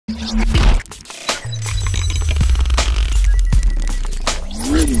What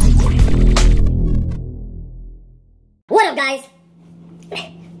up, guys?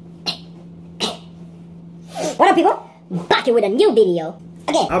 What up, people? Back here with a new video.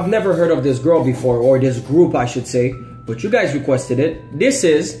 Again. I've never heard of this girl before, or this group I should say, but you guys requested it. This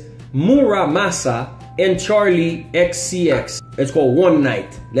is Mura, Masa and Charli XCX. It's called One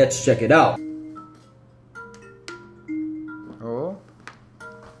Night. Let's check it out. Oh.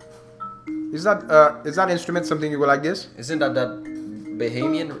 Is that instrument something you go like this? Isn't that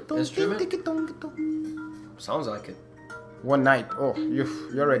Bahamian instrument? Sounds like it. One night. Oh, you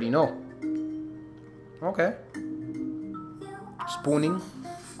already know. Okay. Spooning.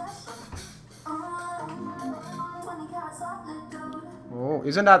 Oh,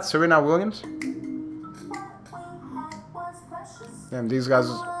 isn't that Serena Williams? Damn, these guys,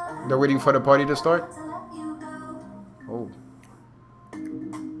 they're waiting for the party to start. Oh.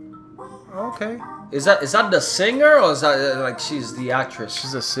 Okay. Is that the singer, or is that like she's the actress?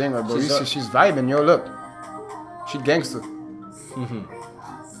 She's a singer, bro. She's vibing, yo. Look, she gangster.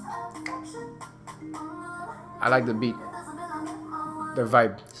 I like the beat, the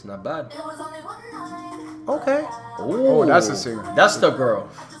vibe. It's not bad. Okay. Ooh, oh, that's the singer. That's the girl.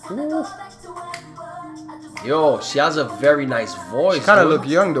 Ooh. Yo, she has a very nice voice. She kind of look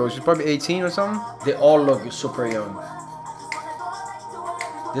young though. She's probably 18 or something. They all look super young.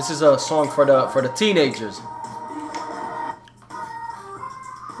 This is a song for the teenagers.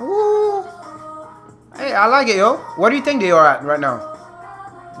 Ooh. Hey, I like it, yo. What do you think they are at right now?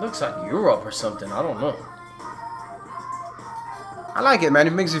 Looks like Europe or something. I don't know. I like it, man.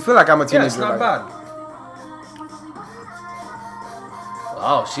 It makes you feel like I'm a teenager. Yeah, it's not bad.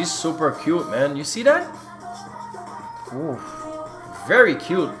 Wow, she's super cute, man. You see that? Ooh. Very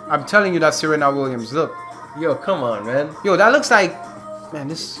cute. I'm telling you, that's Serena Williams. Look. Yo, come on, man. Yo, that looks like... Man,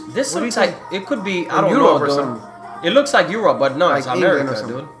 this looks like... It could be... I don't Europe know, or dude. something. It looks like Europe, but no, like it's America,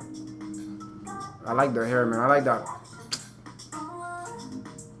 dude. dude. I like the hair, man. I like that.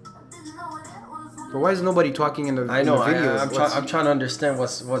 But why is nobody talking in the video? I know. I'm trying to understand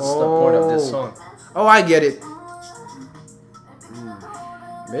what's the point of this song. Oh, I get it.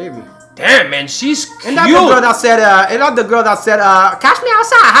 Maybe. Damn, man, she's cute. Isn't that the girl that said? Isn't that the girl that said, "Catch me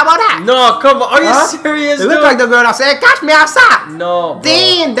outside"? How about that? No, come on. Are you serious? It looked like the girl that said, "Catch me outside." No, bro.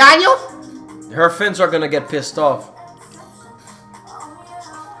 Damn, Daniel. Her fans are gonna get pissed off.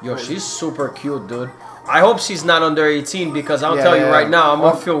 Yo, she's super cute, dude. I hope she's not under 18 because I'll tell you right now, I'm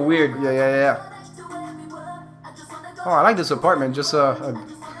gonna feel weird. Yeah. Oh, I like this apartment. Just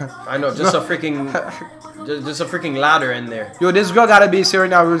I know, just a freaking, just a freaking ladder in there. Yo, this girl gotta be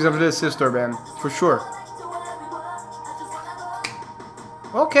Serena Williams' sister, man, for sure.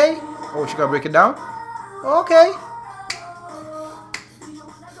 Okay. Oh, she gotta break it down. Okay.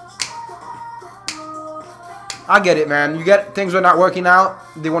 I get it, man. You get things are not working out.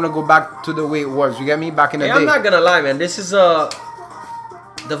 They want to go back to the way it was. You get me? Back in the day. I'm not gonna lie, man. This is the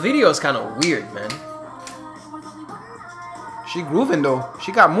video is kind of weird, man. She grooving though.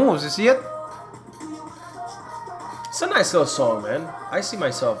 She got moves. You see it? It's a nice little song, man. I see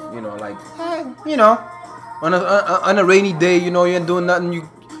myself, you know, like you know, on a rainy day, you know, you ain't doing nothing. You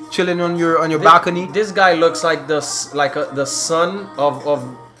chilling on your balcony. This guy looks like the son of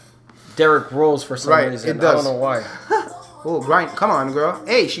Derrick Rose for some reason. It does. I don't know why. Oh, grind! Come on, girl.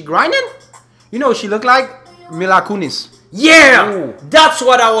 Hey, she grinding? You know, she look like Mila Kunis. Yeah, ooh, that's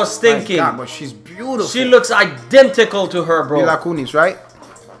what I was thinking. My God, but she's beautiful. She looks identical to her, bro. Mila Kunis, right?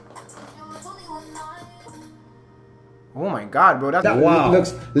 Oh my God, bro. That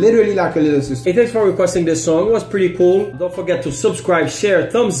looks literally like a little sister. Hey, thanks for requesting this song. It was pretty cool. Don't forget to subscribe, share,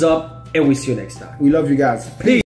 thumbs up, and we see you next time. We love you guys. Peace.